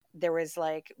there was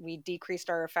like, we decreased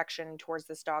our affection towards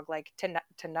this dog like to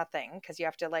nothing, because you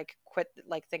have to like quit,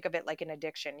 like think of it like an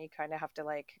addiction. You kind of have to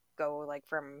like go like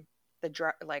from the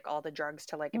drug, like all the drugs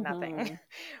to like nothing,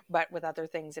 but with other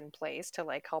things in place to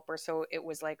like help her. So it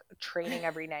was like training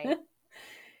every night.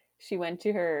 She went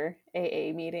to her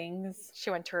AA meetings.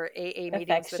 She went to her AA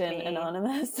meetings with Affection me.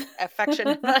 Anonymous.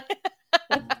 Affection.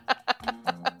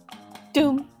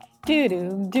 Doom, doo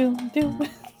doom, doom, doom.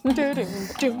 Doom,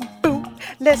 doom, boom.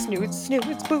 Let's snooze,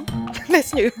 boom. Let's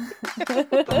snooze.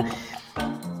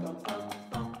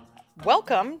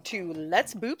 Welcome to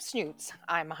Let's Boop Snoots.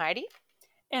 I'm Heidi.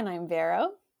 And I'm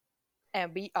Vero.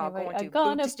 And we are going to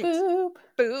gonna boop.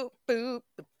 Boop, boop,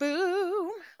 boop.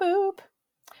 Boop.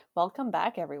 Welcome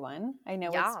back, everyone. I know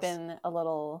Yes. It's been a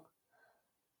little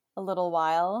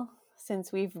while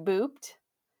since we've booped.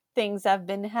 Things have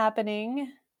been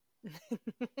happening.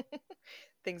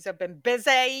 Things have been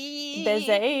busy.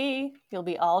 Busy. You'll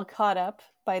be all caught up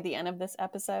by the end of this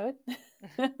episode.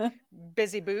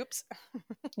 Busy boops.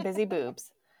 Busy boobs.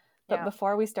 But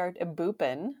before we start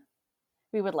booping,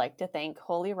 we would like to thank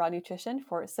Holy Raw Nutrition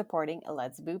for supporting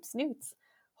Let's Boop Snoots.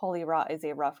 Holy Raw is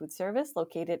a raw food service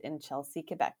located in Chelsea,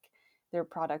 Quebec. Their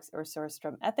products are sourced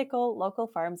from ethical, local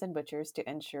farms and butchers to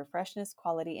ensure freshness,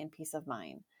 quality, and peace of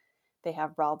mind. They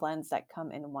have raw blends that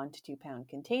come in 1 to 2 pound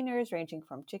containers ranging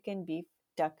from chicken, beef,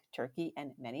 duck, turkey,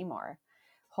 and many more.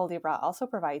 Holy Raw also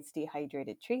provides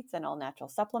dehydrated treats and all-natural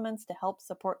supplements to help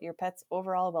support your pet's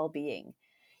overall well-being.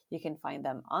 You can find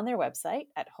them on their website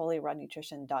at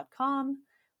holyrawnutrition.com.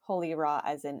 Holy Raw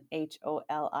as in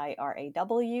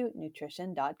HOLIRAW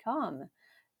nutrition.com.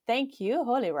 Thank you,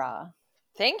 Holy Raw.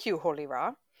 Thank you, Holy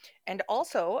Raw. And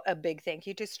also a big thank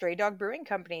you to Stray Dog Brewing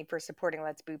Company for supporting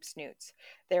Let's Boop Snoots.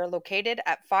 They are located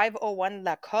at 501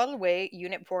 La Loue,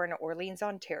 Unit 4 in Orleans,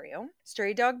 Ontario.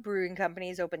 Stray Dog Brewing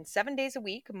Company is open 7 days a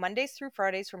week, Mondays through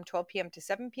Fridays from 12 p.m. to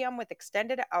 7 p.m. with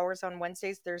extended hours on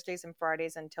Wednesdays, Thursdays, and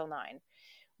Fridays until 9.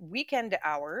 Weekend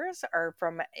hours are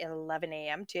from 11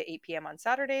 a.m. to 8 p.m. on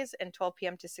Saturdays and 12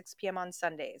 p.m. to 6 p.m. on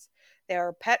Sundays. They are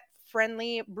a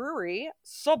pet-friendly brewery,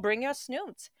 so bring your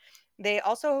snoots. They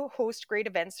also host great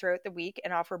events throughout the week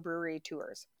and offer brewery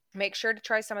tours. Make sure to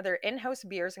try some of their in-house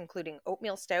beers, including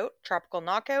Oatmeal Stout, Tropical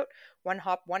Knockout, One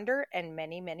Hop Wonder, and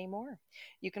many, many more.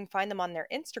 You can find them on their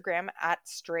Instagram at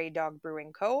Stray Dog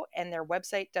Brewing Co. and their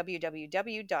website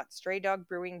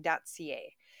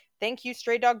www.straydogbrewing.ca. Thank you,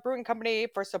 Stray Dog Brewing Company,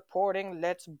 for supporting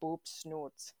Let's Boop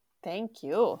Snoots. Thank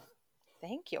you.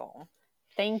 Thank you.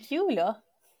 Thank you, lo.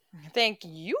 Thank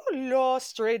you, lo,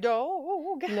 Stray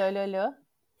Dog. Lo.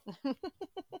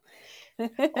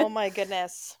 Oh my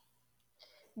goodness.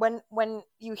 When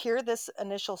you hear this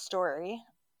initial story,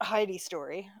 Heidi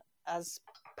story, as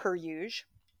per usual,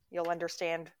 you'll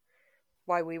understand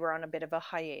why we were on a bit of a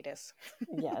hiatus.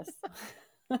 Yes.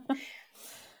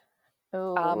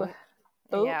 Oh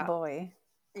yeah. Boy.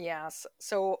 Yes.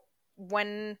 So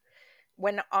when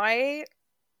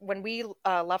we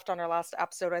left on our last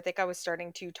episode, I think I was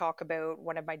starting to talk about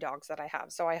one of my dogs that I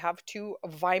have. So I have 2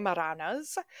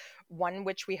 Weimaranas, one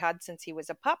which we had since he was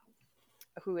a pup,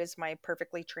 who is my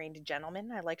perfectly trained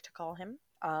gentleman, I like to call him.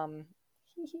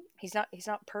 He's not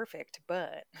perfect,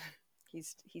 but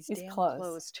he's damn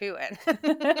close to it.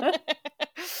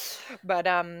 But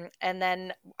and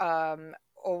then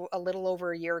a little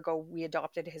over a year ago, we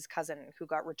adopted his cousin who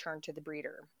got returned to the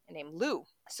breeder, named Loue.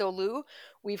 So Loue,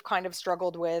 we've kind of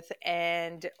struggled with,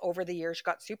 and over the years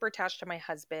got super attached to my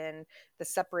husband. The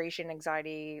separation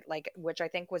anxiety, which I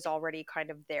think was already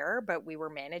kind of there, but we were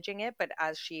managing it. But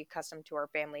as she accustomed to our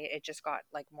family, it just got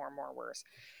more and more worse.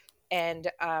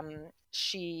 And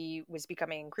she was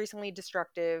becoming increasingly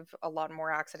destructive, a lot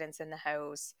more accidents in the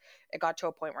house. It got to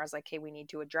a point where I was like, hey, we need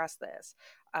to address this.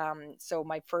 So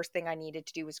my first thing I needed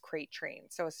to do was crate train.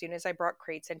 So as soon as I brought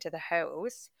crates into the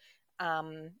house,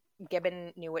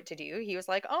 Gibbon knew what to do. He was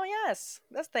like, oh, yes,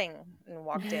 this thing. And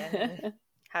walked in and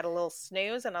had a little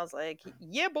snooze. And I was like,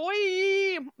 yeah, boy,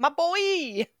 my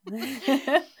boy.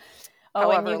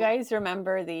 And you guys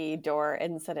remember the door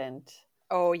incident?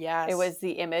 Oh, yes. It was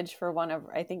the image for one of,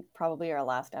 I think, probably our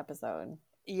last episode.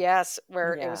 Yes,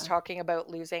 where it was talking about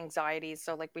Lou's anxiety.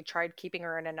 So, we tried keeping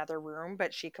her in another room,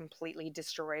 but she completely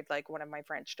destroyed, one of my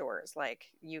French doors.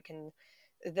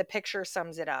 The picture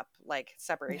sums it up,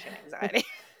 separation anxiety.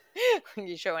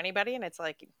 You show anybody, and it's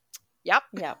like, yep,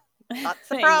 that's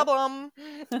the problem.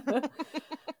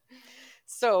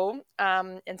 So,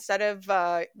 instead of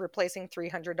replacing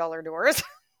 $300 doors,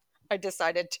 I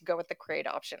decided to go with the crate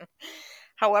option.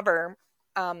 However,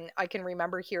 I can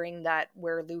remember hearing that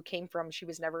where Loue came from, she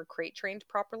was never crate trained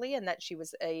properly, and that she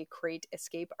was a crate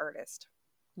escape artist.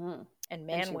 And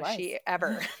man, was she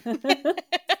ever.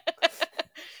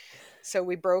 So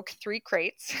we broke 3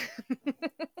 crates.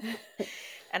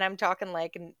 And I'm talking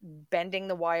like bending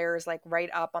the wires like right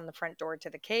up on the front door to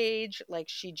the cage. Like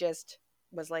she just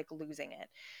was like losing it.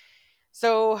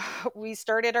 So we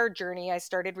started our journey. I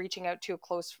started reaching out to a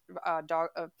close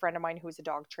a friend of mine who was a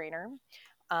dog trainer.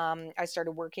 I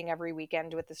started working every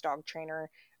weekend with this dog trainer.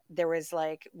 There was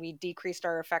like, we decreased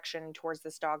our affection towards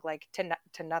this dog like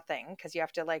to nothing, because you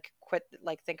have to like quit,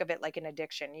 like think of it like an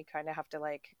addiction. You kind of have to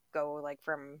like go like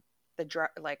from the drug,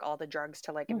 like all the drugs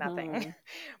to like nothing,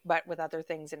 but with other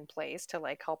things in place to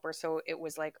like help her. So it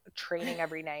was like training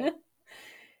every night.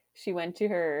 She went to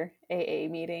her AA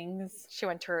meetings. She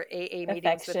went to her AA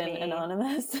meetings with Affection me.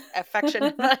 Anonymous.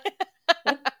 Affection.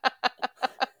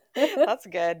 That's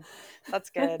good. That's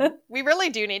good. We really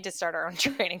do need to start our own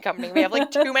training company. We have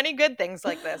like too many good things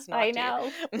like this. Not I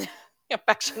know.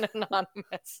 Affection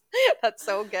Anonymous. That's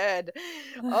so good.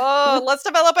 Oh, let's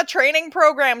develop a training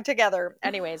program together.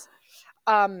 Anyways,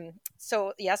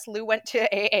 so yes, Lou went to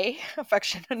AA,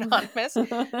 Affection Anonymous.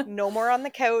 No more on the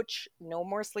couch, no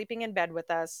more sleeping in bed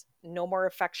with us, no more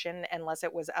affection unless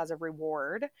it was as a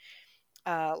reward.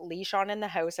 Leash on in the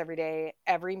house every day,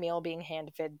 every meal being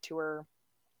hand fed to her,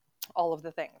 all of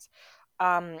the things.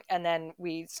 And then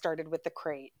we started with the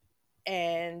crate,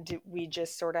 and we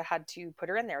just sort of had to put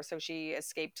her in there. So she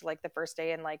escaped like the first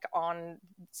day, and like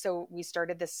so we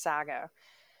started this saga.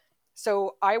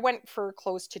 So I went for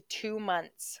close to 2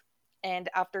 months. And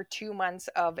after 2 months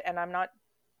and I'm not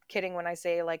kidding when I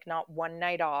say like not one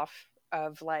night off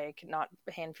of like not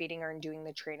hand feeding her and doing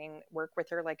the training work with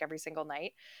her like every single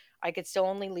night, I could still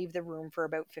only leave the room for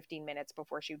about 15 minutes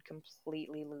before she would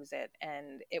completely lose it.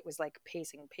 And it was like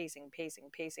pacing,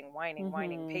 whining,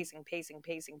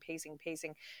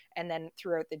 pacing. And then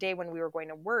throughout the day when we were going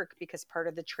to work, because part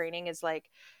of the training is like,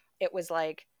 it was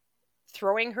like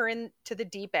throwing her into the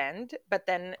deep end, but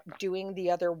then doing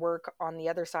the other work on the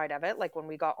other side of it, like when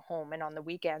we got home and on the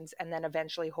weekends, and then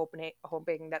eventually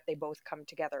hoping that they both come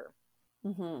together.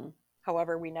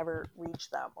 However, we never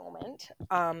reached that moment.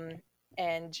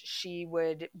 And she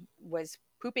was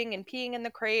pooping and peeing in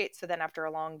the crate. So then after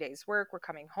a long day's work, we're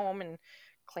coming home and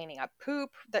cleaning up poop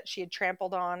that she had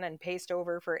trampled on and paced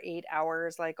over for 8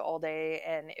 hours, like all day.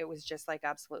 And it was just like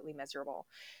absolutely miserable.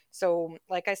 So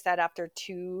like I said, after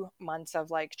 2 months of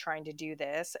like trying to do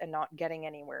this and not getting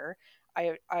anywhere,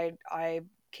 I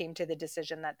came to the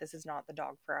decision that this is not the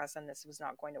dog for us and this was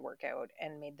not going to work out,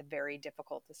 and made the very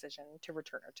difficult decision to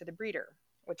return her to the breeder,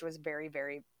 which was very,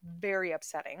 very, very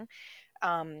upsetting.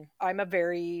 I'm a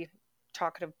very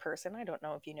talkative person. I don't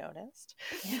know if you noticed.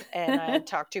 And I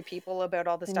talked to people about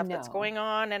all the stuff that's going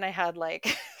on. And I had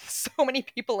like so many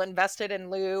people invested in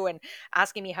Loue and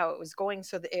asking me how it was going.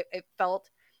 So that it felt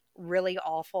really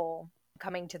awful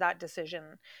coming to that decision.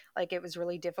 Like it was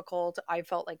really difficult. I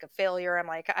felt like a failure. I'm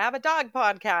like, I have a dog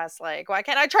podcast. Like, why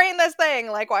can't I train this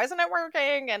thing? Like, why isn't it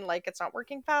working? And like, it's not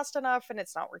working fast enough and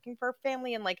it's not working for our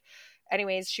family. And like,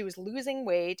 anyways, she was losing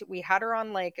weight. We had her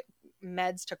on like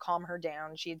meds to calm her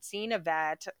down. She had seen a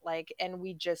vet, like, and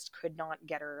we just could not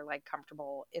get her like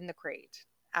comfortable in the crate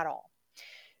at all.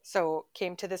 So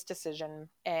came to this decision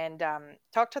and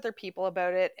talked to other people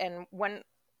about it. And when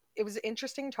it was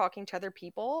interesting talking to other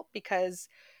people, because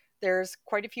there's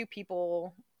quite a few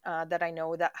people that I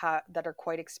know that are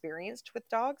quite experienced with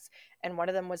dogs. And one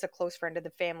of them was a close friend of the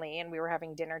family, and we were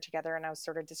having dinner together, and I was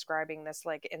sort of describing this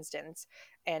like instance,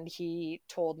 and he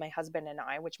told my husband and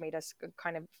I, which made us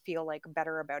kind of feel like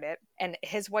better about it. And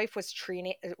his wife was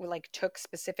training, like took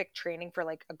specific training for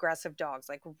like aggressive dogs,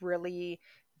 like really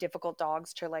difficult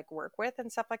dogs to like work with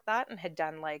and stuff like that, and had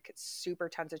done like super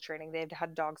tons of training. They'd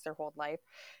had dogs their whole life.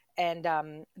 And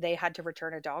they had to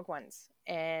return a dog once,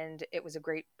 and it was a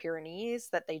Great Pyrenees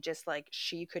that they just like,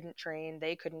 she couldn't train,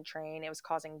 they couldn't train. It was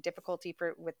causing difficulty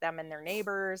with them and their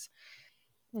neighbors.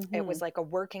 It was like a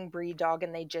working breed dog,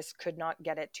 and they just could not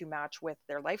get it to match with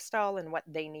their lifestyle and what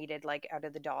they needed like out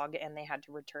of the dog, and they had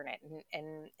to return it.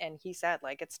 And he said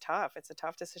like, it's tough, it's a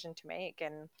tough decision to make.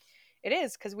 And it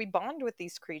is, because we bond with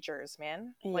these creatures,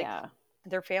 man. Like,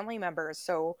 they're family members.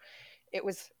 So it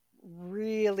was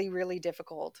really, really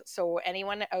difficult. So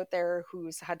anyone out there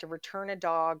who's had to return a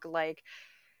dog, like,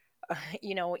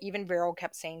 you know, even Vero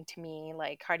kept saying to me,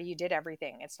 like, Heidi, you did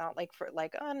everything. It's not like for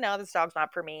like, oh no, this dog's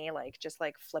not for me. Like, just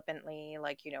like flippantly,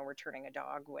 like, you know, returning a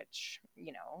dog, which,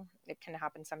 you know, it can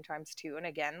happen sometimes too. And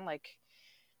again, like,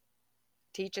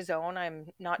 teach his own. I'm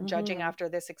not judging after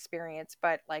this experience,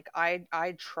 but like I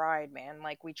tried, man.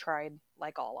 Like, we tried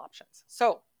like all options.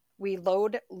 So we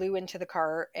load Lou into the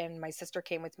car, and my sister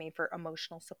came with me for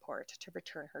emotional support to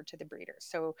return her to the breeders.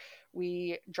 So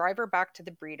we drive her back to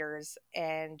the breeders,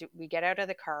 and we get out of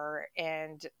the car,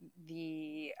 and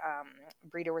the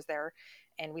breeder was there,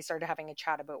 and we started having a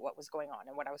chat about what was going on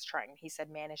and what I was trying. He said,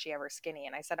 "Man, is she ever skinny?"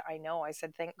 And I said, "I know." I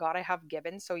said, "Thank God I have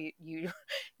Gibbon, so you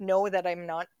know that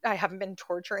I haven't been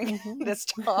torturing this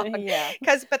dog." Yeah.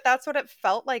 But that's what it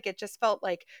felt like. It just felt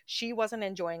like she wasn't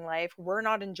enjoying life. We're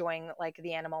not enjoying like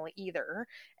the animal either.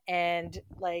 And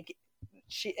like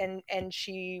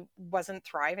she wasn't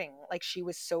thriving. Like she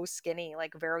was so skinny.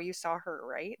 Like Vero, you saw her,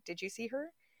 right? Did you see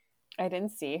her? I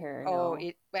didn't see her, Oh,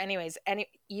 no. anyways,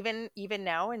 even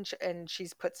now, and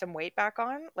she's put some weight back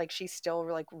on. Like she's still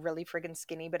like really friggin'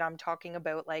 skinny, but I'm talking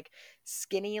about like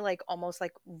skinny, like almost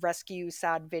like rescue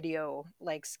sad video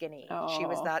like skinny. She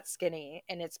was Oh, that skinny,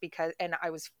 and it's because and I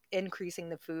was increasing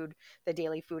the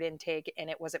daily food intake, and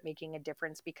it wasn't making a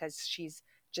difference because she's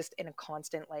just in a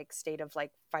constant like state of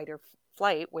like fight or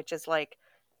flight, which is like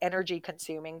energy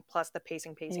consuming plus the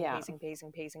yeah.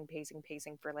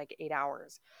 pacing for like 8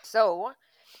 hours. So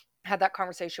had that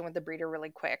conversation with the breeder really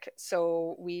quick.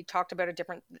 So we talked about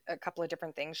a couple of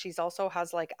different things. She's also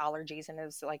has like allergies and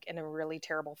is like in a really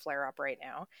terrible flare up right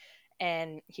now.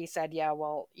 And he said, "Yeah,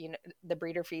 well, the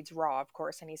breeder feeds raw, of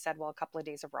course." And he said, "Well, a couple of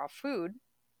days of raw food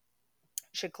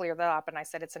should clear that up." And I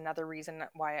said, "It's another reason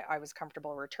why I was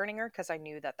comfortable returning her, because I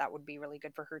knew that that would be really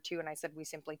good for her too." And I said, "We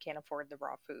simply can't afford the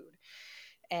raw food."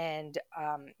 And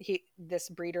this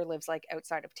breeder lives like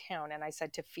outside of town, and I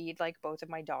said to feed like both of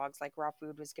my dogs like raw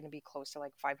food was going to be close to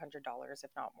like $500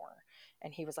 if not more.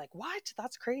 And he was like, "What?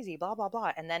 That's crazy, blah blah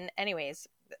blah." And then anyways,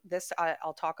 this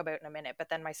I'll talk about in a minute, but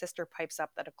then my sister pipes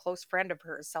up that a close friend of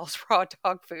hers sells raw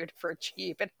dog food for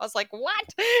cheap, and I was like,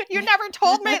 "What? You never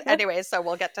told me." Anyways, so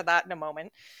we'll get to that in a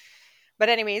moment. But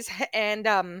anyways,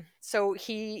 and so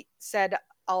he said,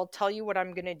 "I'll tell you what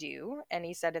I'm gonna do." And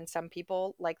he said, "And some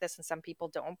people like this and some people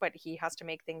don't, but he has to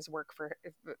make things work for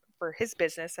his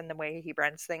business and the way he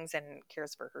runs things and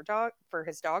cares for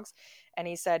his dogs." And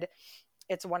he said,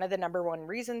 "It's one of the number one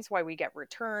reasons why we get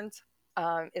returns."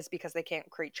 Is because they can't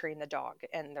crate train the dog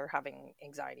and they're having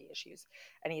anxiety issues.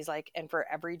 And he's like, "And for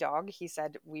every dog," he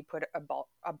said, "we put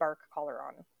a bark collar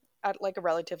on at like a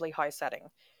relatively high setting,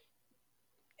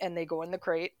 and they go in the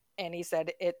crate." And he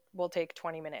said it will take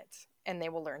 20 minutes and they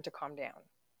will learn to calm down.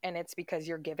 And it's because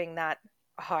you're giving that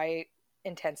high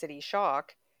intensity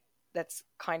shock that's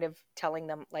kind of telling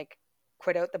them like,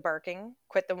 quit out the barking,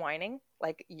 quit the whining,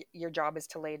 like your job is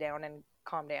to lay down and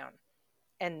calm down.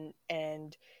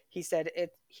 And he said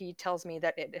he tells me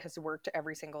that it has worked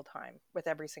every single time with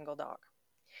every single dog,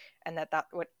 and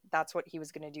that's what he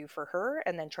was going to do for her,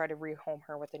 and then try to rehome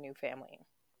her with a new family.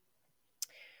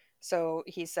 So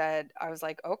he said, I was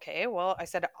like, "Okay, well," I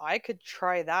said, "I could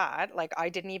try that." Like, I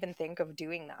didn't even think of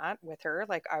doing that with her.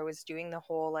 Like, I was doing the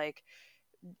whole like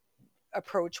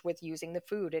approach with using the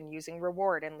food and using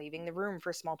reward and leaving the room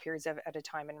for small periods at a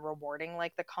time and rewarding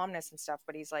like the calmness and stuff.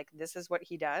 But he's like, "This is what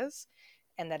he does,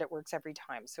 and that it works every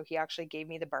time." So he actually gave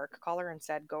me the bark collar and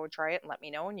said, "Go try it and let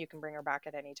me know, and you can bring her back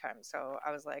at any time." So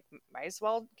I was like, might as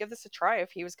well give this a try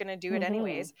if he was going to do it Mm-hmm.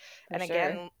 anyways. For And sure.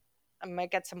 again, I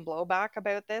might get some blowback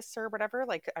about this or whatever.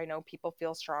 Like, I know people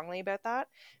feel strongly about that,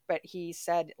 but he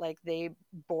said like they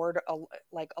board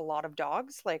a lot of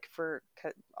dogs, like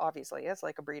obviously as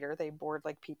like a breeder, they board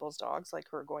like people's dogs like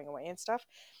who are going away and stuff.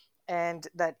 And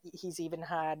that he's even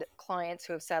had clients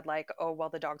who have said like, "Oh, well,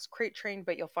 the dog's crate trained,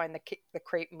 but you'll find the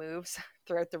crate moves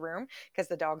throughout the room because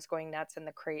the dog's going nuts in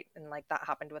the crate." And like that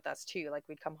happened with us too. Like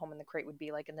we'd come home and the crate would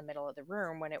be like in the middle of the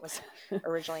room when it was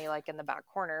originally like in the back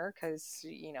corner because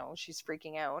she's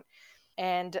freaking out.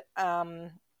 And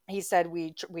he said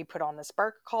we put on this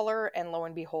bark collar, and lo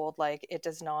and behold, like it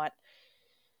does not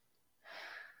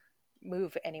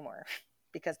move anymore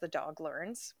because the dog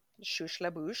learns shush la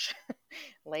bouche,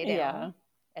 lay Yeah. down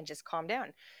and just calm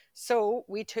down. So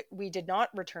we did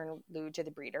not return Lou to the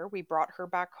breeder. We brought her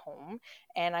back home,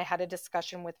 and I had a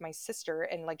discussion with my sister,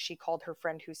 and like she called her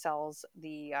friend who sells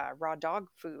the raw dog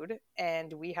food,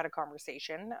 and we had a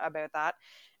conversation about that.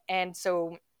 And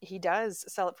so he does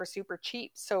sell it for super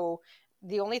cheap. So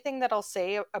the only thing that I'll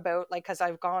say about like, because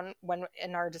I've gone when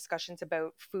in our discussions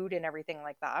about food and everything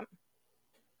like that.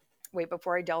 Wait,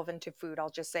 before I delve into food, I'll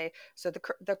just say, so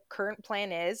the current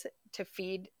plan is to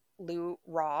feed Lou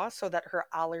raw so that her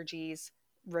allergies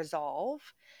resolve.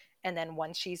 And then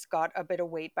once she's got a bit of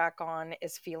weight back on,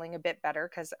 is feeling a bit better,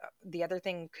 because the other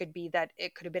thing could be that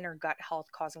it could have been her gut health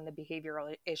causing the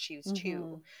behavioral issues too.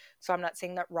 Mm-hmm. So I'm not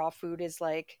saying that raw food is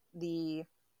like the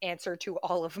answer to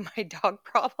all of my dog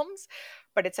problems,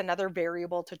 but it's another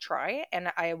variable to try.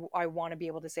 And I want to be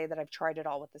able to say that I've tried it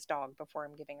all with this dog before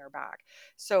I'm giving her back.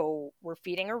 So we're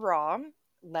feeding her raw,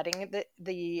 letting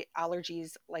the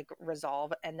allergies like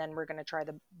resolve, and then we're going to try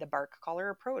the bark collar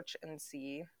approach and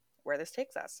see where this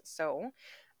takes us. So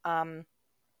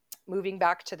moving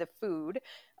back to the food,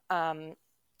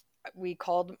 we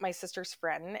called my sister's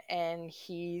friend, and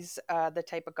he's the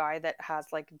type of guy that has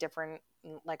like different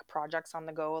like projects on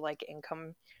the go, like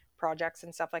income projects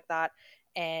and stuff like that.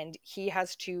 And he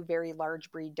has two very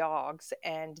large breed dogs,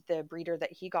 and the breeder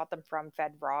that he got them from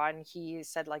fed raw, and he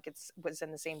said like it's was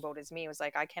in the same boat as me. It was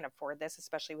like, I can't afford this,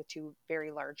 especially with two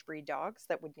very large breed dogs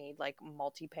that would need like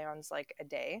multi-pounds like a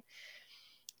day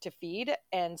to feed.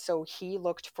 And so he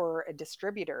looked for a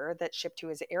distributor that shipped to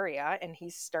his area, and he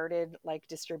started like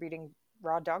distributing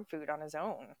raw dog food on his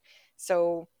own.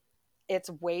 So it's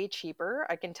way cheaper,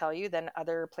 I can tell you, than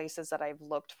other places that I've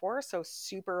looked for. So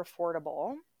super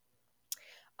affordable.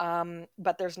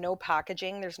 But there's no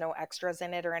packaging, there's no extras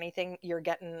in it or anything. You're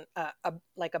getting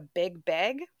like a big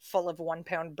bag full of 1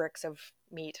 pound bricks of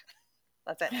meat.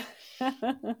 That's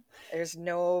it. There's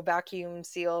no vacuum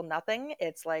seal, nothing.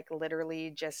 It's like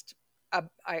literally just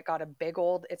I got a big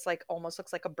old, it's like almost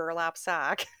looks like a burlap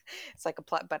sack. It's like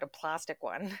but a plastic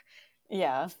one.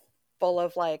 Yeah. Full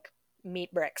of like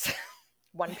meat bricks.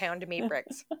 1 pound meat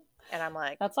bricks. And I'm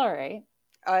like, that's all right.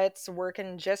 It's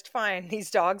working just fine.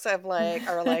 These dogs are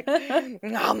like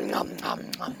nom, nom, nom,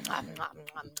 nom, nom, nom,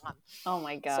 nom. Oh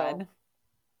my God.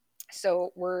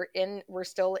 So we're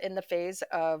still in the phase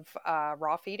of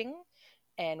raw feeding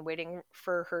and waiting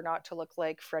for her not to look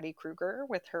like Freddy Krueger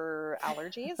with her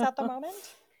allergies at the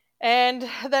moment. And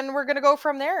then we're gonna go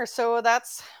from there. So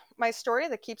that's my story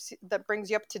that brings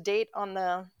you up to date on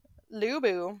the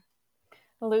Loue.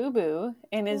 Loue.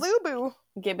 And Loue.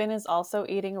 Gibbon is also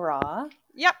eating raw.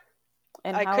 Yep.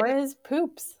 And how are his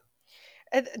poops?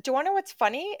 Do you want to know what's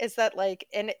funny is that like,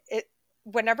 and it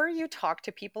whenever you talk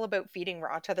to people about feeding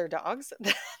raw to their dogs,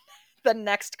 the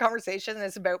next conversation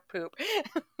is about poop.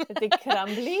 Are they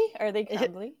crumbly? Are they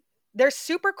crumbly? They're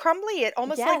super crumbly. It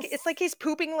almost like it's like he's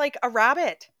pooping like a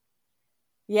rabbit.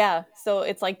 Yeah, so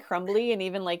it's like crumbly, and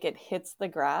even like it hits the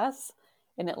grass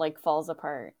and it like falls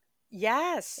apart.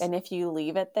 Yes. And if you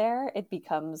leave it there, it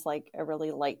becomes like a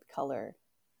really light color.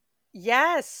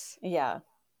 Yes. Yeah.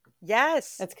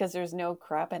 Yes. It's because there's no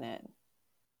crap in it.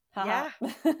 Yeah.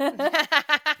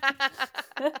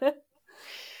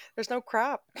 There's no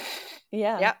crap.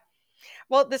 Yeah. Yeah.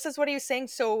 Well, this is what he was saying.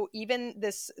 So even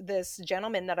this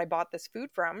gentleman that I bought this food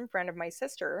from, friend of my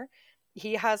sister,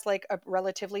 he has like a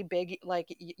relatively big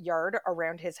like yard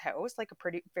around his house, like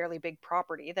a fairly big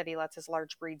property that he lets his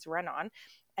large breeds run on.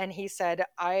 And he said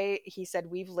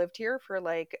we've lived here for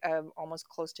like almost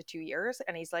close to 2 years,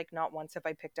 and he's like, not once have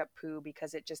I picked up poo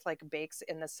because it just like bakes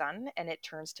in the sun and it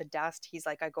turns to dust. He's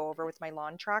like, I go over with my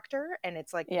lawn tractor and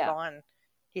it's like gone.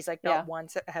 He's like, not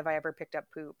once have I ever picked up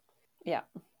poop. Yeah.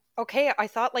 Okay, I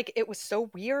thought like it was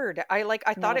so weird. I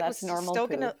thought it was still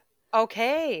gonna.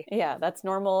 Okay. Yeah, that's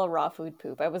normal raw food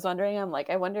poop. I was wondering, I'm like,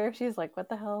 I wonder if she's like, what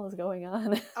the hell is going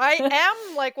on? I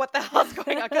am like, what the hell is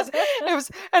going on? Because it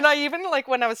was, and I even like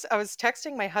when I was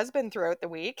texting my husband throughout the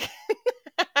week,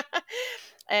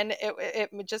 and it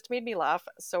just made me laugh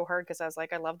so hard because I was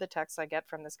like, I love the texts I get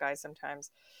from this guy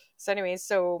sometimes. So anyways,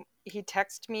 so he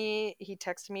texted me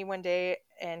one day,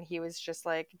 and he was just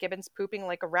like, Gibbon's pooping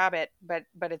like a rabbit, but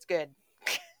it's good.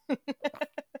 Oh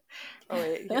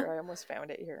wait, here, I almost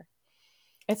found it here.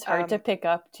 It's hard to pick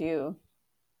up too.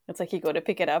 It's like you go to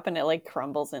pick it up and it like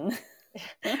crumbles in.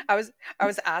 I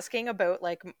was asking about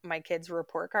like my kids'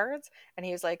 report cards, and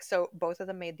he was like, so both of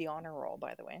them made the honor roll,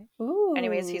 by the way. Ooh.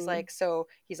 Anyways, he's like,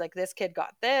 this kid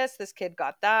got this kid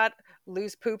got that.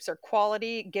 Lou's poops are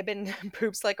quality. Gibbon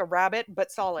poops like a rabbit,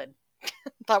 but solid.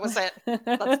 That was it.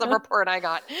 That's the report I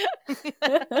got.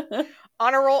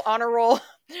 Honor roll.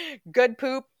 Good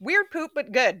poop, weird poop,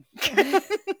 but good.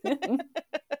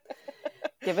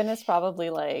 Gibbon is probably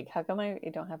like, how come I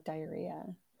don't have diarrhea?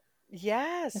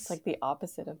 Yes. It's like the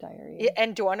opposite of diarrhea. Yeah,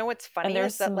 and do I know what's funny? And they're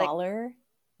smaller. Like,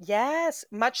 yes,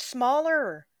 much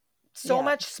smaller. So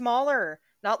much smaller.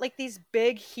 Not like these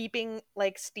big heaping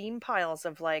like steam piles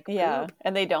of like poop. Yeah,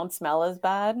 and they don't smell as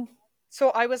bad.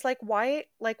 So I was like, why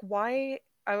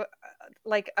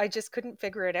I just couldn't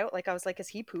figure it out. Like I was like, is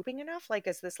he pooping enough? Like,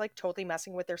 is this like totally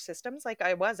messing with their systems? Like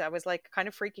I was like kind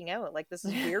of freaking out. Like, this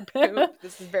is weird poop.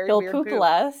 This is very weird poop. They'll poop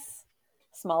less,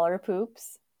 smaller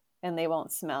poops, and they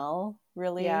won't smell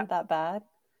really that bad.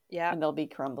 Yeah. And they'll be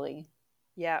crumbly.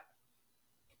 Yeah.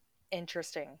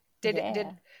 Interesting.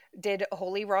 Did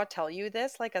Holy Raw tell you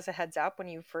this like as a heads up when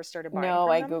you first started buying? No,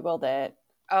 I Googled it.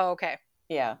 Oh, okay.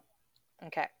 Yeah.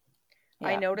 Okay.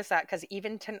 I Yeah. noticed that because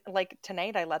even like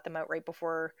tonight, I let them out right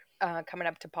before coming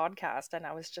up to podcast, and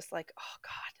I was just like, "Oh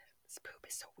God, this poop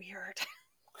is so weird."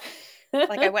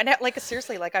 Like I went out, like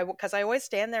seriously, like because I always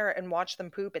stand there and watch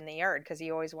them poop in the yard because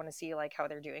you always want to see like how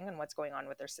they're doing and what's going on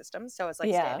with their systems. So I was like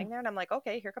Yeah. standing there and I'm like,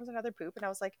 okay, here comes another poop, and I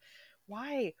was like,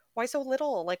 why so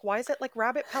little? Like why is it like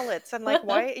rabbit pellets and like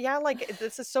why? Yeah, like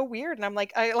this is so weird. And I'm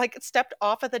like, I like stepped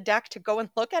off of the deck to go and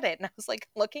look at it, and I was like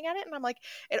looking at it, and I'm like,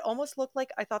 it almost looked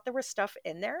like I thought there was stuff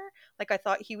in there. Like I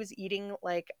thought he was eating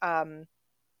like a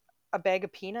bag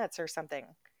of peanuts or something.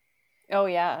 Oh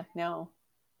yeah. No.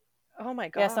 Oh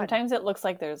my Yeah, God. sometimes it looks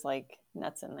like there's like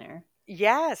nuts in there.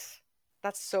 Yes.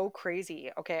 That's so crazy.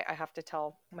 Okay, I have to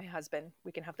tell my husband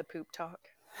we can have the poop talk.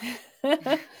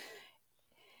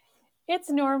 It's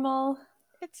normal.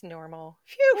 It's normal.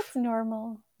 It's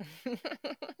normal.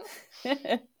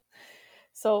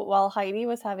 So while Heidi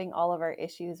was having all of our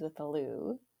issues with the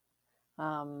Loue,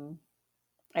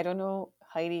 I don't know,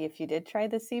 Heidi, if you did try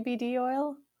the CBD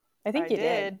oil. I think I you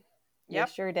did. did. You Yep.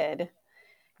 sure did.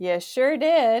 You sure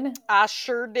did. I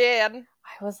sure did.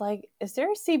 I was like, is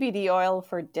there a CBD oil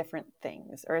for different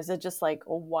things? Or is it just like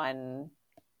one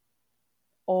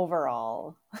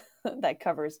overall that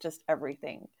covers just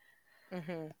everything?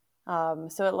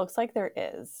 So it looks like there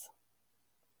is.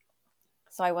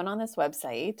 So I went on this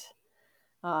website.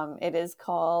 It is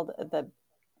called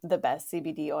the best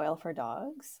CBD oil for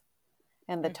dogs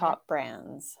and the top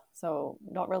brands. So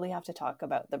don't really have to talk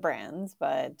about the brands,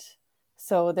 but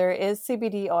so there is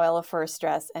CBD oil for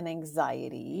stress and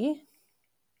anxiety,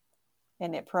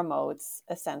 and it promotes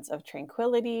a sense of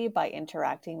tranquility by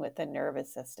interacting with the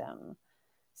nervous system.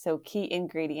 So key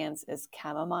ingredients is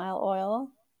chamomile oil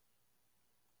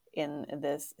in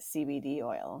this CBD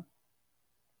oil.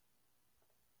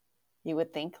 You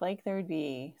would think like there would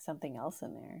be something else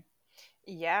in there.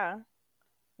 Yeah.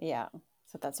 Yeah.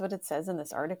 So that's what it says in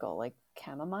this article, like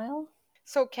chamomile.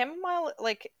 So chamomile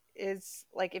like is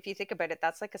like if you think about it,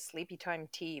 that's like a sleepy time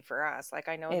tea for us. Like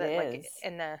I know It that like is.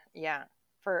 in the yeah,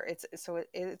 for it's so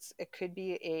it could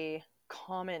be a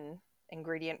common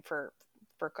ingredient for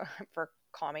for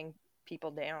calming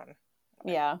people down.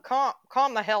 Like, Yeah.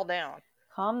 calm the hell down.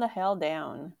 Calm the hell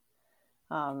down.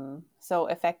 So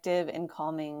effective in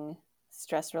calming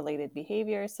stress-related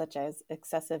behaviors such as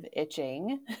excessive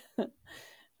itching,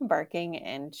 barking,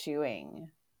 and chewing.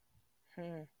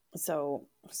 So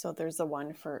there's the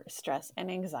one for stress and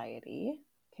anxiety.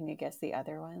 Can you guess the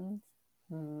other ones?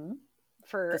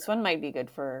 For This one might be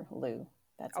good for Loue.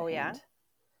 That's a hint. Yeah.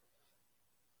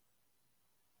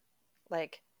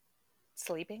 Like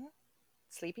sleepy?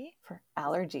 For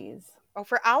allergies. Oh,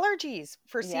 for allergies,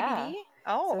 for Yeah. CBD?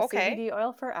 Oh, So okay. CBD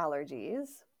oil for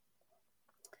allergies.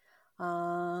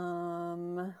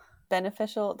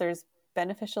 There's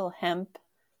beneficial hemp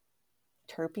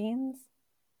terpenes.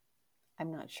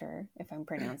 I'm not sure if I'm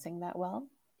pronouncing that well.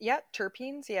 Yeah,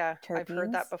 terpenes. Yeah, I've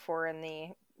heard that Terpenes. before in the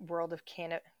world of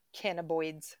cannabinoids.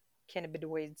 Cannabinoids.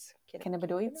 Cannabinoids.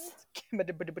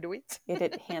 Cannabinoids. It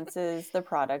enhances the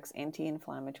product's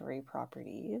anti-inflammatory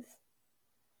properties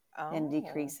and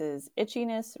decreases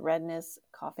itchiness, redness,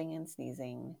 coughing, and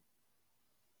sneezing.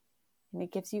 And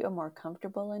it gives you a more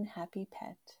comfortable and happy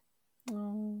pet.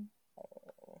 And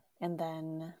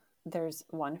then there's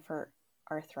one for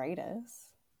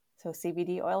arthritis. So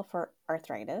CBD oil for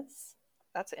arthritis.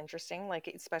 That's interesting. Like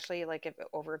especially like if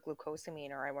over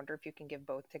glucosamine, or I wonder if you can give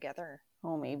both together.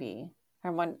 Oh, maybe. I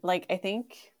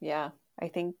think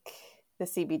the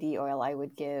CBD oil I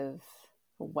would give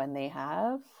when they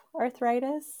have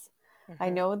arthritis. I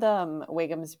know the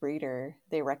Wiggum's breeder,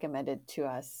 they recommended to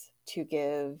us to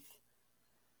give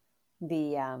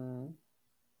the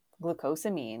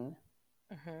glucosamine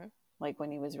like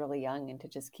when he was really young, and to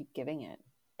just keep giving it.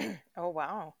 Oh,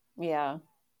 wow. Yeah.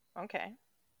 Okay.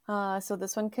 So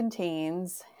this one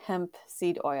contains hemp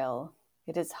seed oil.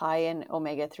 It is high in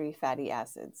omega-3 fatty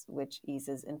acids, which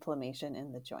eases inflammation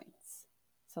in the joints.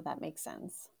 So that makes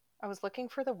sense. I was looking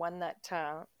for the one that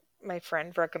my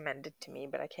friend recommended to me,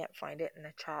 but I can't find it in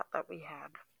the chat that we had.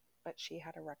 But she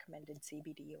had a recommended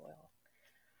CBD oil.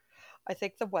 I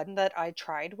think the one that I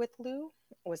tried with Loue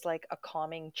was like a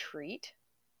calming treat.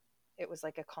 It was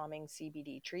like a calming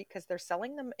CBD treat because they're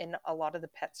selling them in a lot of the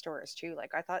pet stores too.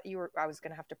 Like I thought I was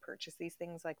gonna have to purchase these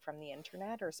things like from the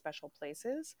internet or special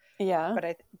places. Yeah.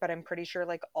 But I'm pretty sure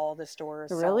like all the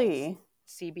stores really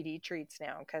sell CBD treats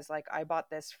now, because like I bought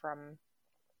this from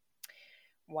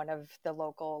one of the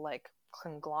local like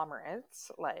conglomerates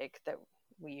like that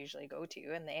we usually go to,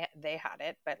 and they had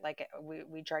it, but like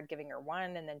we tried giving her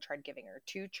one and then tried giving her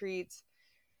two treats,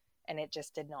 and it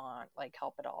just did not like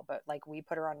help at all. But like we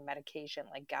put her on medication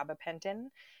like gabapentin.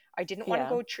 I didn't want to Yeah.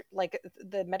 go like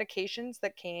the medications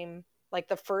that came like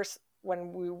the first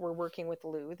when we were working with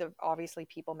Loue, obviously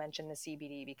people mentioned the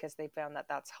CBD because they found that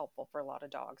that's helpful for a lot of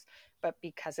dogs. But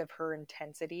because of her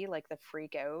intensity, like the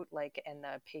freak out, like and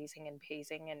the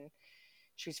pacing and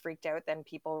she's freaked out, then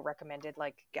people recommended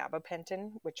like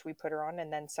gabapentin, which we put her on,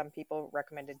 and then some people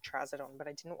recommended trazodone. But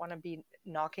I didn't want to be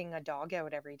knocking a dog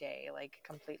out every day, like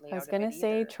completely I was out of going it to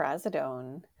say either.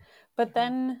 trazodone. But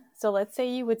then, so let's say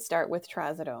you would start with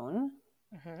trazodone,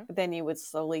 then you would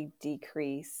slowly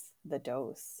decrease the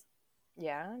dose.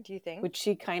 Yeah, do you think? Would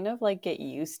she kind of like get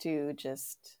used to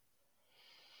just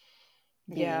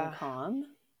being calm?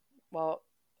 Well,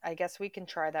 I guess we can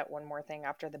try that one more thing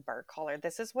after the bark collar.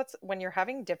 This is what's when you're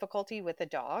having difficulty with a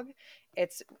dog,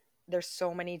 it's there's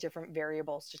so many different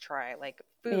variables to try, like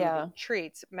food,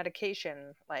 treats,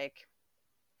 medication, like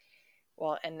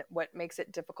well, and what makes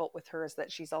it difficult with her is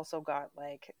that she's also got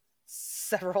like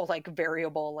several like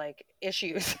variable like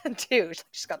issues too.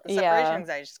 She's got the separation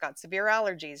anxiety, she's got severe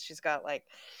allergies, she's got like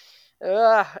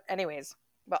anyways,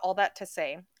 but all that to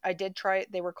say, I did try,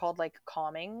 they were called like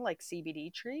calming, like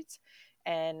CBD treats,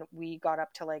 and we got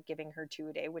up to like giving her 2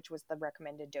 a day, which was the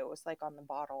recommended dose like on the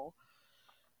bottle,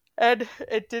 and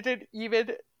it didn't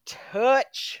even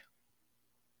touch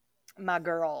my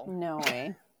girl. No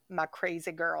way. My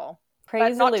crazy girl.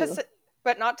 Praise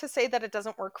But not to say that it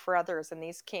doesn't work for others. And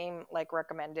these came like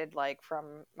recommended like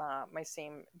from my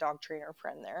same dog trainer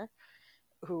friend there,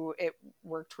 who it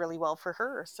worked really well for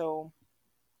her. So,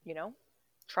 you know,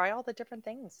 try all the different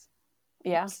things.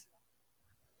 Yeah. Oops.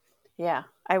 Yeah.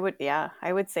 I would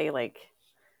say like,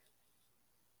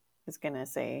 I was going to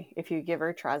say, if you give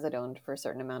her trazodone for a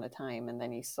certain amount of time and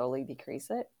then you slowly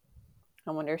decrease it,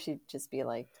 I wonder if she'd just be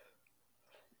like,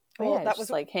 oh, well, that was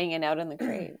like hanging out in the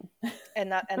crate.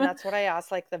 And that's what I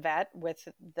asked like the vet with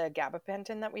the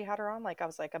gabapentin that we had her on. Like I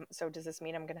was like, so does this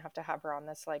mean I'm gonna have her on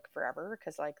this like forever?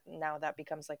 Because like now that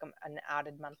becomes like an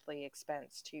added monthly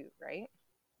expense too, right?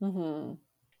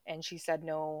 And she said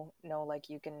no, like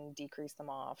you can decrease them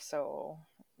off. So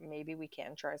maybe we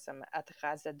can try some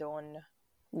trazodone.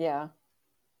 Yeah,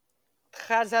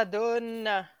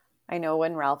 trazodone. I know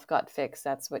when Ralph got fixed,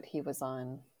 that's what he was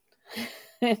on.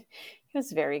 He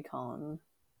was very calm.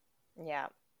 Yeah.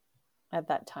 At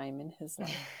that time in his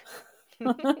life.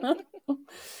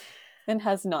 And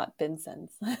has not been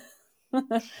since.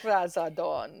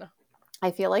 Trazodone.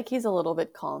 I feel like he's a little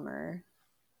bit calmer.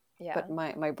 Yeah. But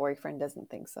my boyfriend doesn't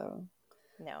think so.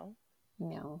 No.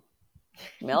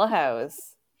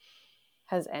 Millhouse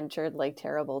has entered like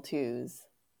terrible twos.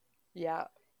 Yeah.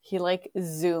 He like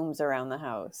zooms around the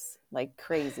house like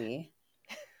crazy.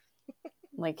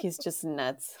 Like he's just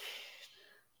nuts.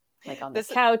 Like on the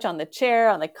couch, on the chair,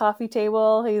 on the coffee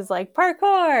table. He's like,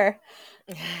 parkour.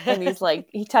 And he's like,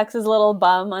 he tucks his little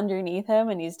bum underneath him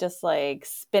and he's just like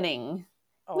spinning.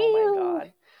 Oh my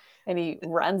God. And he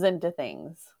runs into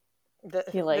things.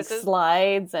 He like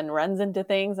slides and runs into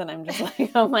things. And I'm just like,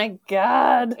 oh my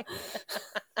God.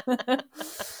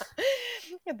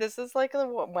 This is like the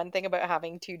one thing about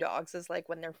having two dogs is like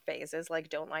when their faces like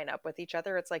don't line up with each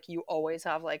other, it's like you always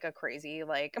have like a crazy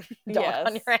like dog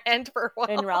on your hand for a while.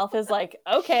 And Ralph is like,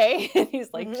 okay. And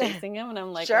he's like chasing him and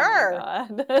I'm like, sure. Oh my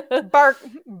God.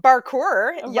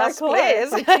 Parkour. Yes,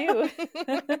 please.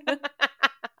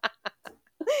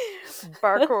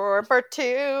 Parkour for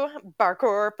two.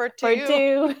 Parkour for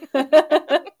two.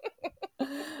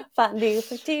 Fondue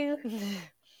for two.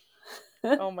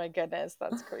 Oh my goodness,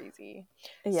 that's crazy.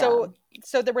 Yeah.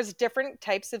 So there was different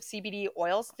types of CBD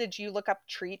oils. Did you look up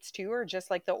treats too, or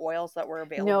just like the oils that were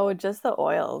available? No, just the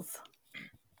oils.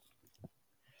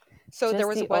 So just there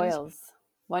was oils.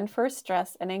 One for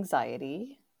stress and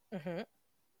anxiety. Mm-hmm.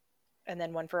 And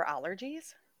then one for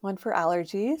allergies? One for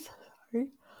allergies.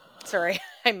 Sorry,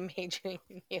 I'm majoring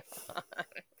you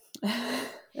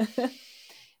on.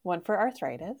 One for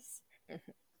arthritis.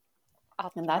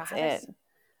 Mm-hmm. And that's it.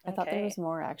 I thought there was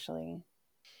more actually.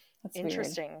 That's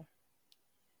interesting.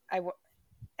 Weird.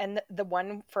 And the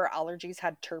one for allergies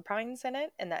had terpenes in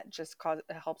it, and that just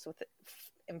helps with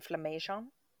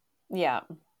inflammation. Yeah.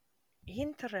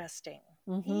 Interesting.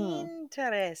 Mm-hmm.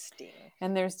 Interesting.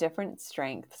 And there's different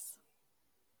strengths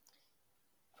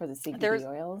for the CBD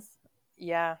oils.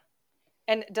 Yeah.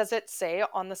 And does it say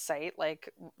on the site like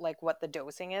what the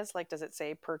dosing is? Like, does it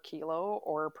say per kilo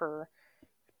or per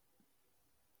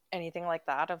anything like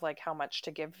that of like how much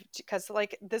to give? Because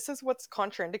like this is what's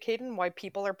contraindicated and why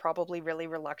people are probably really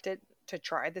reluctant to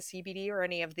try the CBD or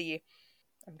any of the,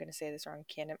 I'm going to say this wrong,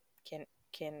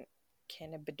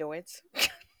 cannabinoids.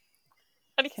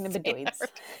 Cannabinoids.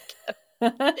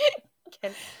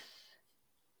 Can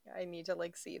I need to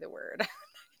like see the word.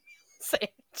 Say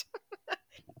it.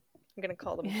 I'm gonna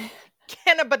call them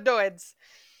cannabinoids.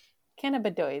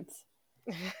 Cannabinoids.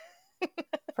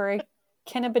 For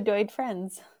cannabinoid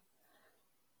friends.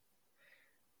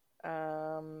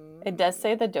 It does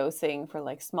say the dosing for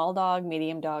like small dog,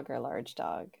 medium dog, or large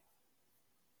dog.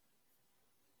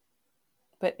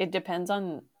 But it depends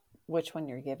on which one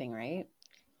you're giving, right?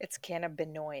 It's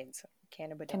cannabinoids.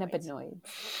 Cannabinoids.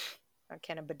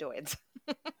 Cannabinoids.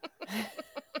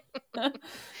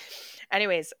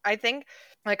 Anyways, I think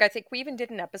we even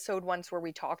did an episode once where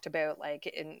we talked about like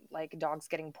in like dogs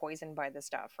getting poisoned by the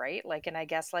stuff, right? Like, and I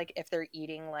guess like if they're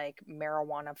eating like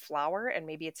marijuana flower and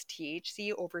maybe it's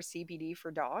THC over CBD for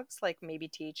dogs, like maybe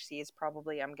THC is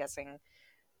probably, I'm guessing,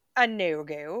 a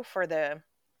no-go for our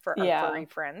furry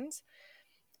friends.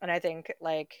 And I think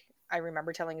like I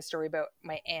remember telling a story about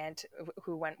my aunt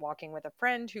who went walking with a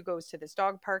friend who goes to this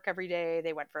dog park every day.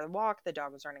 They went for a walk. The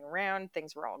dog was running around.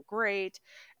 Things were all great.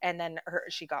 And then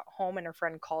she got home and her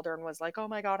friend called her and was like, "Oh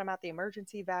my God, I'm at the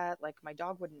emergency vet. Like my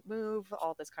dog wouldn't move,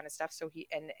 all this kind of stuff." So he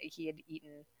had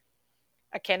eaten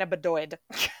a cannabinoid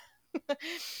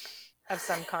of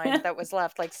some kind that was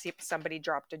left. Like somebody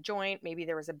dropped a joint. Maybe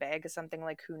there was a bag of something,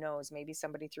 like who knows? Maybe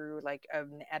somebody threw like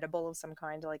an edible of some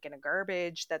kind, like in a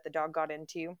garbage that the dog got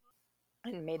into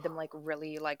and made them like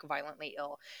really like violently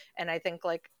ill. And I think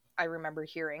like I remember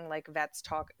hearing like vets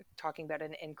talking about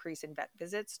an increase in vet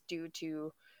visits due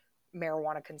to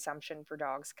marijuana consumption for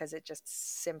dogs because it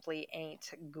just simply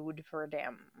ain't good for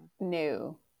them.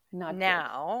 No, not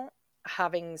Now,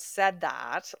 having said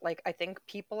that, like I think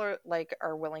people are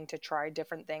willing to try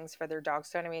different things for their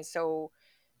dogs. So anyway, so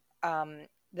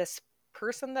this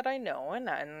person that I know, and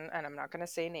I'm not going to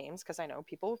say names because I know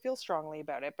people feel strongly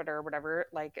about it, but or whatever,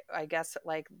 like I guess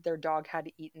like their dog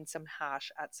had eaten some hash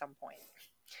at some point.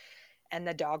 And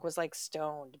the dog was like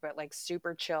stoned, but like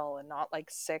super chill and not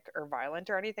like sick or violent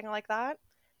or anything like that.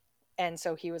 And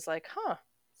so he was like, huh.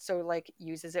 So like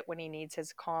uses it when he needs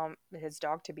his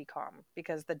dog to be calm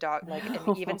because the dog like, and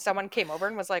even good. someone came over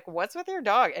and was like, "What's with your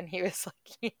dog?" And he was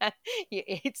like, "Yeah, he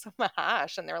ate some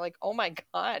hash." And they're like, "Oh my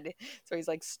God." So he's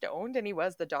like stoned, and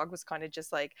the dog was kind of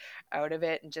just like out of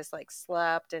it and just like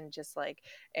slept and just like,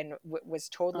 and was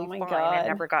Oh totally my fine and God.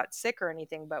 never got sick or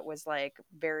anything, but was like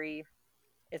very,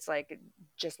 it's like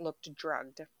just looked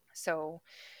drugged. So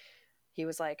he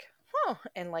was like, huh,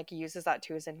 and like uses that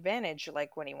to his advantage,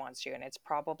 like when he wants to, and it's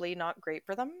probably not great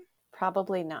for them.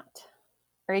 Probably not.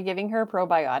 Are you giving her a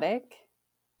probiotic?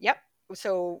 Yep.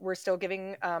 So we're still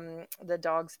giving the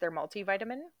dogs their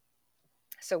multivitamin.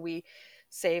 So we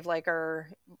save like our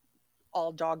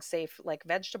all dog safe like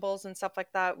vegetables and stuff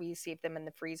like that. We save them in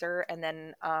the freezer, and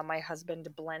then my husband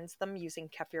blends them using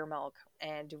kefir milk,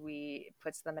 and we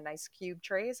puts them in ice cube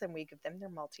trays, and we give them their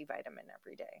multivitamin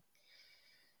every day.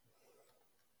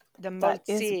 The That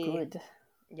is multi. good.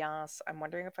 Yes, I'm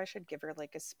wondering if I should give her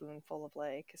like a spoonful of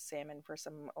like salmon for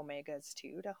some omegas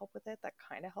too to help with it. That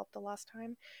kind of helped the last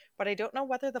time, but I don't know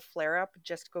whether the flare up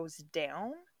just goes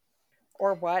down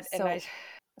or what. And I,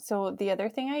 So the other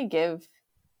thing I give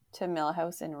to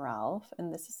Millhouse and Ralph,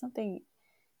 and this is something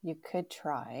you could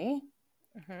try,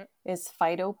 is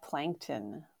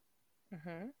phytoplankton.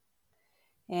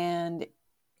 And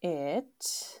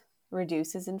it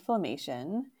reduces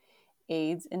inflammation,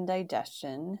 aids in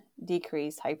digestion,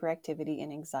 decrease hyperactivity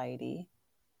and anxiety,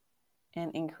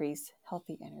 and increase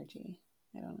healthy energy.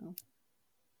 I don't know.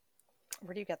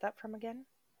 Where do you get that from again?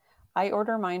 I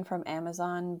order mine from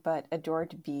Amazon, but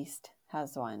Adored Beast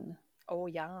has one. Oh,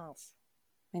 yes.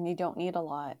 And you don't need a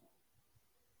lot.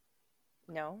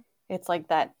 No? It's like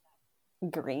that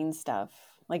green stuff,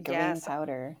 like green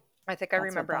powder. I think I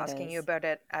remember asking you about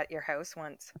it at your house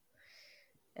once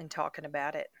and talking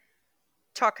about it.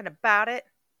 So that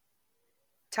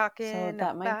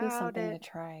might be something to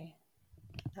try.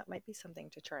 That might be something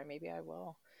to try. Maybe I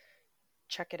will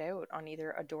check it out on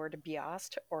either Adored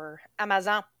Beast or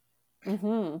Amazon.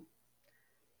 Mm-hmm.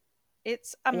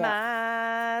 It's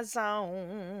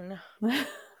Amazon.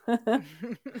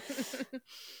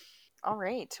 All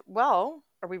right. Well,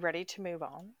 are we ready to move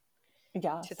on?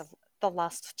 Yes. To the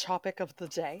last topic of the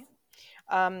day.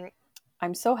 I'm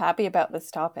so happy about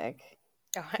this topic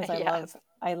because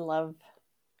I love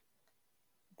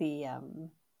the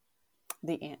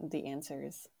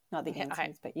answers. Not the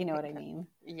answers, but you know what I mean.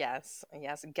 Yes,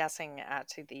 guessing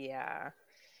at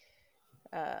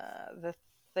the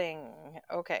thing.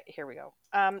 Okay, here we go.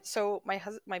 So my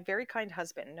very kind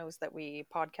husband knows that we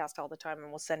podcast all the time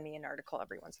and will send me an article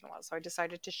every once in a while. So I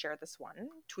decided to share this one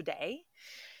today.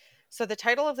 So the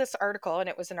title of this article, and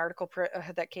it was an article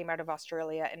that came out of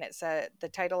Australia, and it said the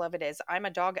title of it is "I'm a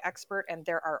dog expert, and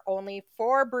there are only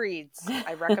 4 breeds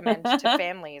I recommend to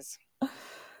families.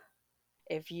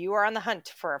 If you are on the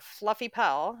hunt for a fluffy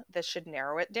pal, this should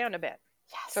narrow it down a bit."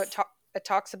 Yes. So it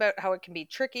talks about how it can be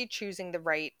tricky choosing the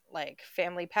right like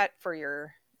family pet for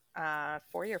your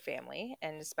family,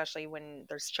 and especially when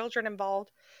there's children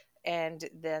involved. And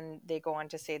then they go on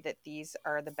to say that these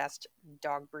are the best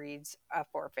dog breeds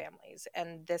for families.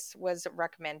 And this was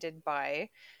recommended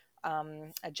by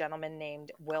a gentleman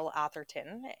named Will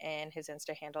Atherton, and his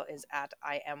Insta handle is at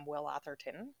I am Will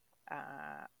Atherton.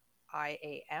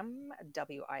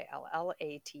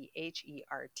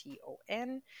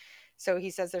 IAMWILLATHERTON. So he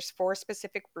says there's 4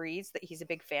 specific breeds that he's a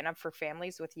big fan of for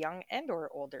families with young and or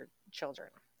older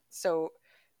children. So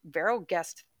Vero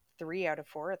guessed 3 out of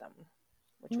 4 of them,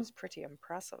 which was pretty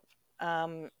impressive.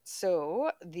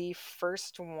 So the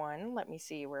first one, let me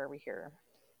see, where are we here?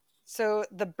 So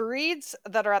the breeds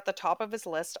that are at the top of his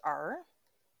list are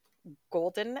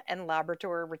Golden and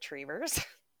Labrador Retrievers.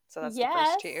 So that's the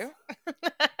first 2.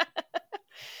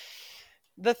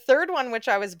 The third one, which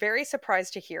I was very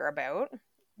surprised to hear about,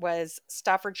 was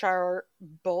Staffordshire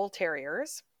Bull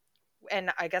Terriers.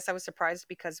 And I guess I was surprised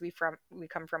because we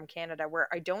come from Canada, where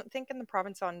I don't think in the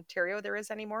province of Ontario there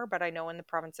is anymore, but I know in the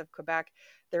province of Quebec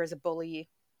there is a bully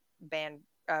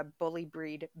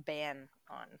breed ban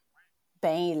on.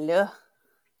 Ben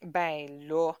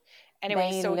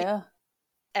Anyway,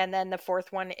 and then the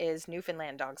fourth one is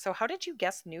Newfoundland dog. So how did you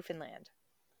guess Newfoundland?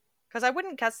 Because I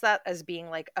wouldn't guess that as being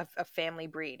like a family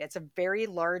breed. It's a very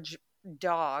large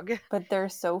dog. But they're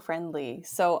so friendly.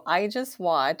 So I just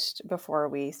watched, before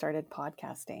we started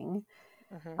podcasting,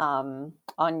 on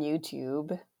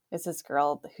YouTube, it's this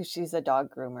girl who, she's a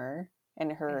dog groomer,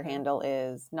 and her handle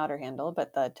is, not her handle,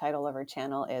 but the title of her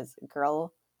channel is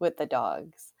Girl with the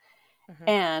Dogs.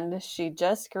 And she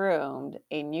just groomed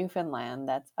a Newfoundland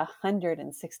that's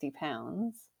 160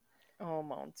 pounds. Oh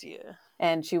mon Dieu.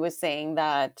 And she was saying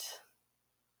that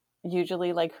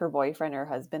usually like her boyfriend or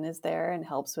husband is there and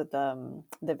helps with the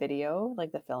video,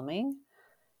 like the filming,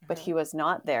 but he was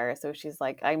not there. So she's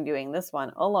like, I'm doing this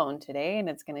one alone today, and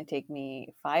it's going to take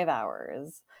me 5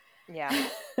 hours. Yeah.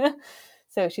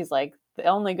 So she's like, the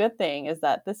only good thing is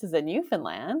that this is a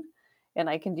Newfoundland and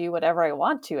I can do whatever I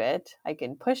want to it. I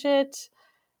can push it,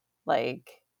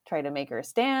 like try to make her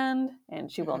stand, and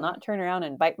she will not turn around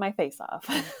and bite my face off.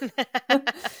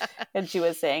 And she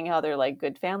was saying how they're like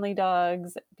good family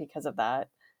dogs because of that.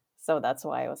 So that's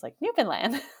why I was like,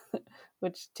 Newfoundland,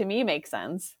 which to me makes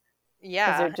sense. Yeah.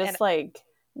 Because they're just like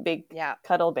big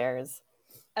cuddle bears.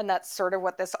 And that's sort of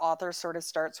what this author sort of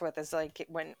starts with, is like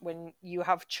when you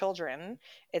have children,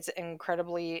 it's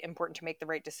incredibly important to make the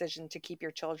right decision to keep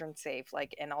your children safe,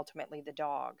 like, and ultimately the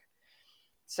dog.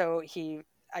 So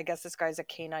I guess this guy's a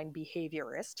canine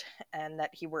behaviorist, and that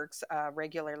he works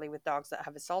regularly with dogs that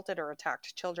have assaulted or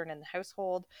attacked children in the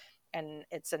household. And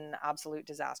it's an absolute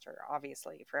disaster,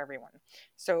 obviously, for everyone.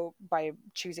 So by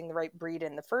choosing the right breed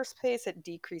in the first place, it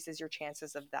decreases your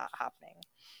chances of that happening.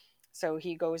 So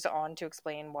he goes on to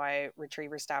explain why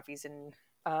Retriever Staffies and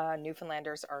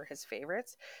Newfoundlanders are his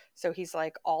favorites. So he's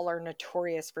like, all are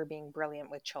notorious for being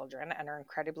brilliant with children and are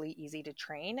incredibly easy to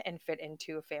train and fit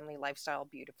into a family lifestyle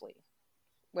beautifully.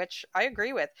 Which I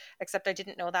agree with, except I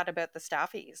didn't know that about the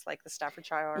Staffies, like the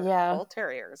Staffordshire Bull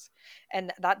Terriers.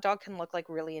 And that dog can look like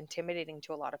really intimidating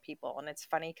to a lot of people. And it's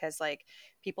funny because like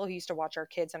people who used to watch our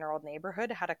kids in our old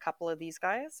neighborhood had a couple of these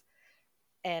guys.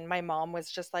 And my mom was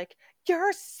just like,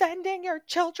 "You're sending your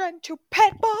children to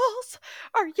pit bulls?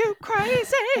 Are you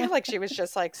crazy?" Like she was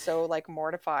just like so like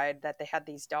mortified that they had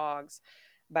these dogs.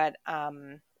 But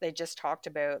they just talked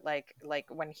about like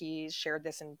when he shared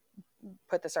this and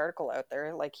put this article out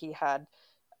there, like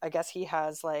I guess he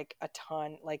has like a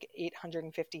ton, like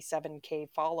 857K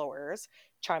followers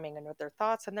chiming in with their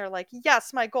thoughts. And they're like,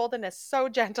 "Yes, my golden is so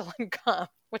gentle and calm,"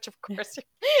 which of course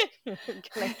you're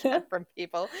going to get from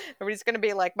people. Nobody's going to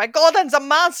be like, "My golden's a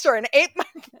monster and ate my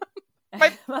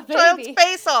child's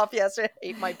face off yesterday.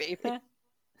 Ate my baby."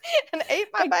 And ate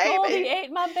my baby. Goldie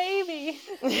ate my baby.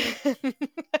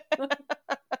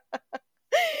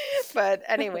 But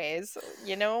anyways,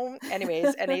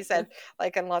 and he said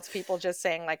like, and lots of people just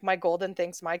saying like, "My golden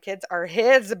thinks my kids are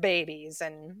his babies."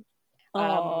 And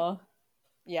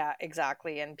yeah,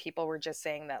 exactly. And people were just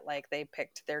saying that like they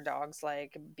picked their dogs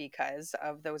like because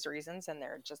of those reasons, and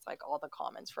they're just like all the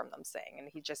comments from them saying, and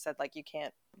he just said like, you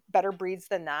can't better breeds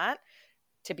than that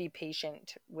to be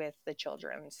patient with the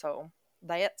children. So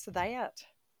that's that.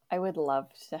 I would love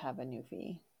to have a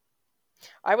Newfie.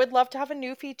 I would love to have a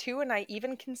Newfie too, and I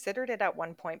even considered it at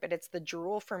one point, but it's the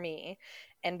drool for me.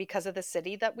 And because of the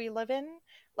city that we live in,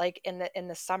 like in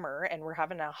the summer, and we're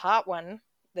having a hot one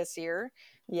this year,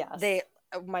 Yes. they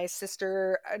my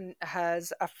sister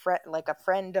has a friend, like a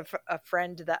friend of a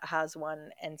friend that has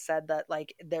one, and said that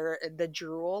like the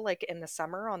drool, like in the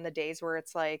summer on the days where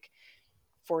it's like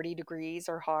 40 degrees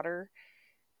or hotter,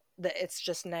 that it's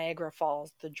just Niagara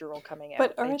Falls, the drool coming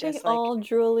But out. They are they just like, all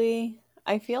drooly?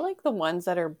 I feel like the ones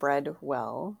that are bred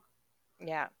well,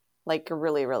 yeah. like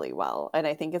really, really well. And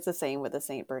I think it's the same with the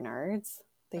St. Bernards.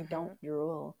 They Hmm. don't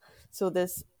drool. So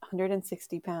this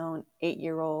 160-pound,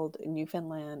 8-year-old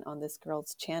Newfoundland on this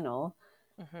girl's channel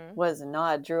Hmm. was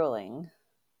not drooling.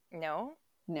 No.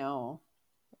 No.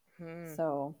 Hmm.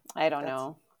 So I don't That's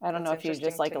know. I don't know that's if you're just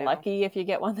interesting like to know. lucky if you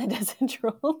get one that doesn't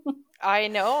drool. I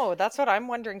know. That's what I'm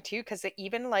wondering too, because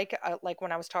even like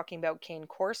when I was talking about cane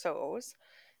corsos,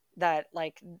 that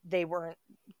like they weren't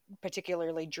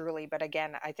particularly drooly, but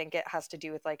again, I think it has to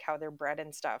do with like how they're bred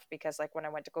and stuff. Because like when I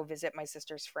went to go visit my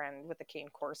sister's friend with the cane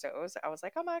corsos, I was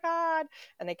like, oh my god!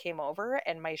 And they came over,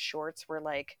 and my shorts were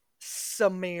like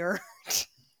smeared.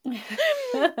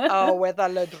 Oh, with a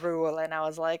la drool, and I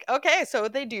was like, okay, so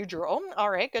they do drool. All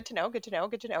right, good to know. Good to know.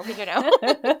 Good to know. Good to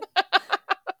know.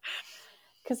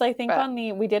 Because I think But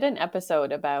we did an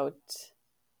episode about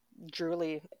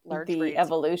drooly large the breeds.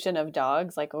 evolution of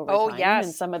dogs like over Oh time and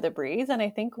yes. some of the breeds, and I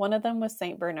think one of them was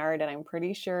Saint Bernard, and I'm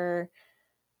pretty sure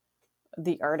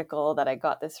the article that I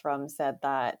got this from said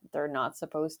that they're not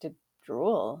supposed to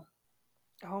drool.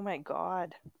 Oh my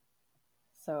god.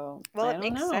 So Well, I it don't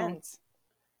makes know. sense.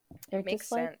 They're It makes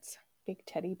just like sense. big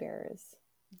teddy bears.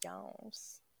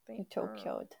 Yes, they They're so are.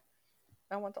 cute.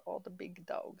 I want all the big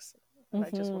dogs, and I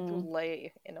just want to Mm-hmm.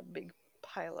 lay in a big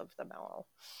pile of them all.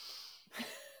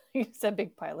 It's a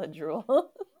big pile of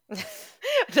drool.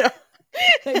 No.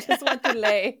 I just want to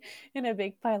lay in a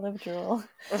big pile of drool.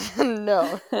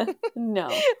 No.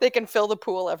 No. They can fill the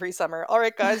pool every summer. All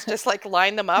right, guys, just like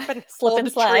line them up and Slip and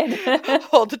slide.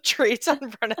 hold the treats on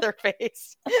front of their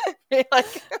face. Be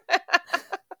like,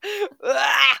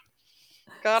 "Ah!"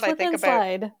 God, I Slip think and about,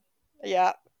 slide.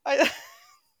 yeah.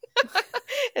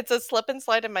 It's a slip and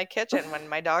slide in my kitchen when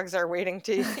my dogs are waiting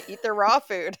to eat their raw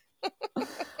food.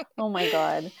 Oh my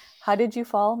god. How did you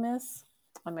fall, miss?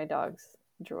 On my dog's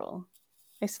drool.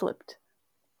 I slipped.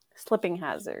 Slipping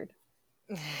hazard.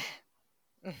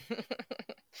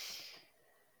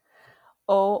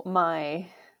 Oh my.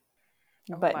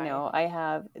 Oh But my. no, I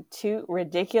have two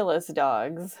ridiculous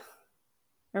dogs,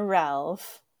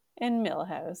 Ralph and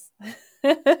Millhouse.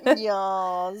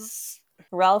 Yes.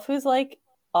 Ralph, who's like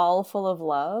all full of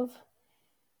love,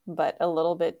 but a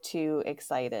little bit too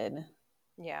excited.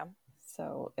 Yeah.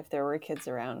 So if there were kids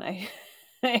around,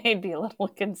 I'd be a little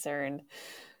concerned.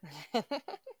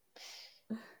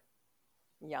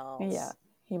 Yeah, Yes.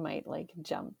 he might like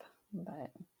jump, but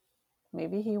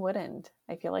maybe he wouldn't.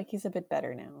 I feel like he's a bit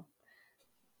better now.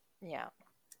 Yeah.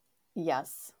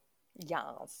 Yes.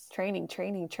 Yes. Training,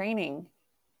 training, training.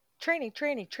 Training,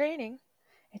 training, training.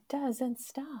 It doesn't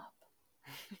stop.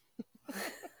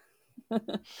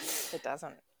 It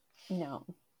doesn't. No.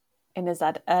 And is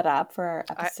that a wrap for our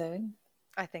episode?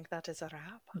 I think that is a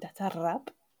wrap. That's a wrap.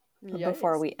 Yes.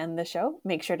 Before we end the show,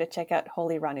 make sure to check out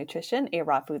Holy Raw Nutrition, a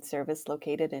raw food service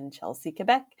located in Chelsea,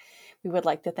 Quebec. We would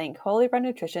like to thank Holy Raw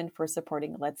Nutrition for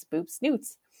supporting Let's Boop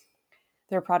Snoots.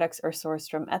 Their products are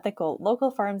sourced from ethical, local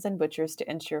farms and butchers to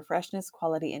ensure freshness,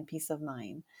 quality, and peace of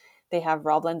mind. They have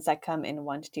raw blends that come in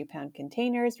 1 to 2 pound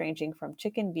containers, ranging from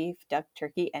chicken, beef, duck,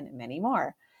 turkey, and many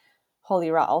more. Holy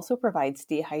Raw also provides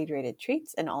dehydrated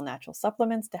treats and all natural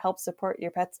supplements to help support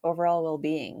your pet's overall well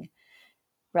being.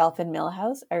 Ralph and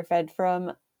Millhouse are fed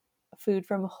from food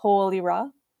from Holy Raw,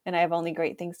 and I have only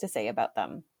great things to say about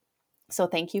them. So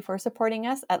thank you for supporting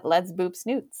us at Let's Boop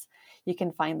Snoots. You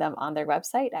can find them on their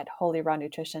website at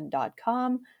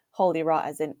holyrawnutrition.com, Holy Raw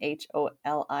as in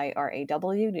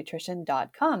HOLIRAW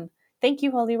nutrition.com. Thank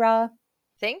you, Holy Raw.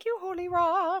 Thank you, Holy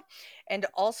Raw. And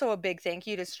also a big thank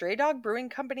you to Stray Dog Brewing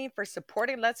Company for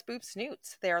supporting Let's Boop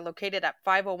Snoots. They are located at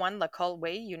 501 LaCulle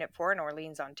Way, Unit 4 in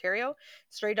Orleans, Ontario.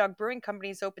 Stray Dog Brewing Company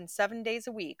is open 7 days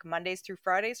a week, Mondays through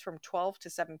Fridays from 12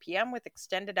 to 7 p.m. with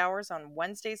extended hours on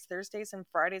Wednesdays, Thursdays, and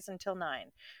Fridays until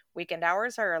 9. Weekend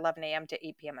hours are 11 a.m. to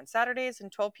 8 p.m. on Saturdays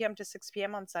and 12 p.m. to 6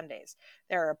 p.m. on Sundays.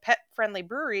 They are a pet-friendly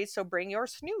brewery, so bring your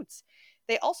snoots.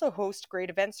 They also host great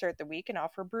events throughout the week and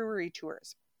offer brewery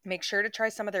tours. Make sure to try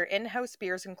some of their in-house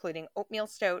beers, including Oatmeal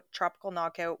Stout, Tropical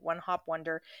Knockout, One Hop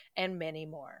Wonder, and many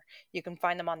more. You can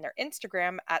find them on their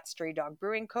Instagram at Stray Dog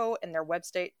Brewing Co. and their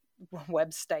website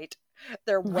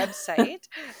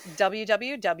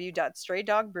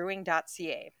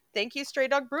www.straydogbrewing.ca. Thank you, Stray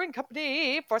Dog Brewing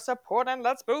Company, for supporting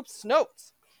Let's Boop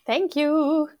Snoots. Thank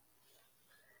you.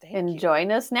 And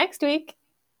join us next week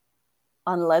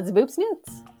on Let's Boop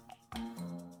Snoots.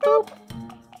 Boop.